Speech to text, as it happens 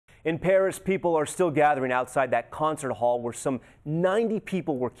In Paris, people are still gathering outside that concert hall where some 90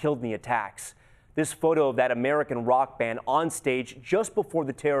 people were killed in the attacks. This photo of that American rock band on stage just before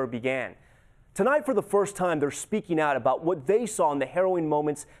the terror began. Tonight, for the first time, they're speaking out about what they saw in the harrowing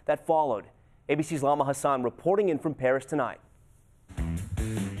moments that followed. ABC's Lama Hassan reporting in from Paris tonight.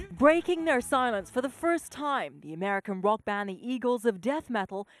 Breaking their silence for the first time, the American rock band The Eagles of Death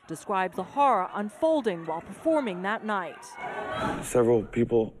Metal describes the horror unfolding while performing that night. Several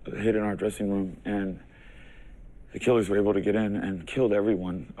people hid in our dressing room, and the killers were able to get in and killed every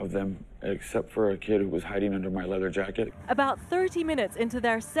one of them except for a kid who was hiding under my leather jacket. About 30 minutes into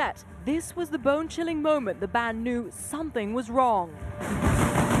their set, this was the bone-chilling moment the band knew something was wrong.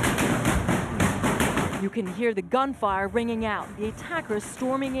 You can hear the gunfire ringing out, the attackers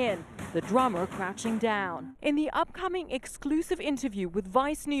storming in, the drummer crouching down. In the upcoming exclusive interview with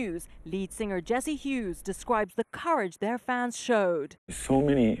Vice News, lead singer Jesse Hughes describes the courage their fans showed. So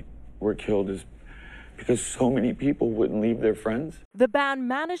many were killed because so many people wouldn't leave their friends. The band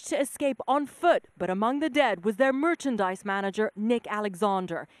managed to escape on foot, but among the dead was their merchandise manager, Nick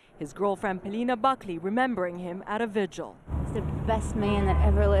Alexander. His girlfriend, Pelina Buckley, remembering him at a vigil. He's the best man that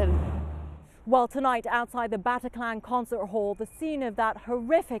ever lived. Well, tonight, outside the Bataclan concert hall, the scene of that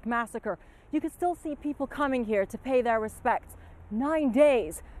horrific massacre, you can still see people coming here to pay their respects 9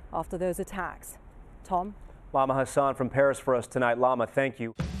 days after those attacks. Tom? Lama Hassan from Paris for us tonight. Lama, thank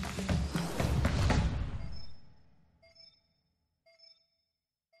you.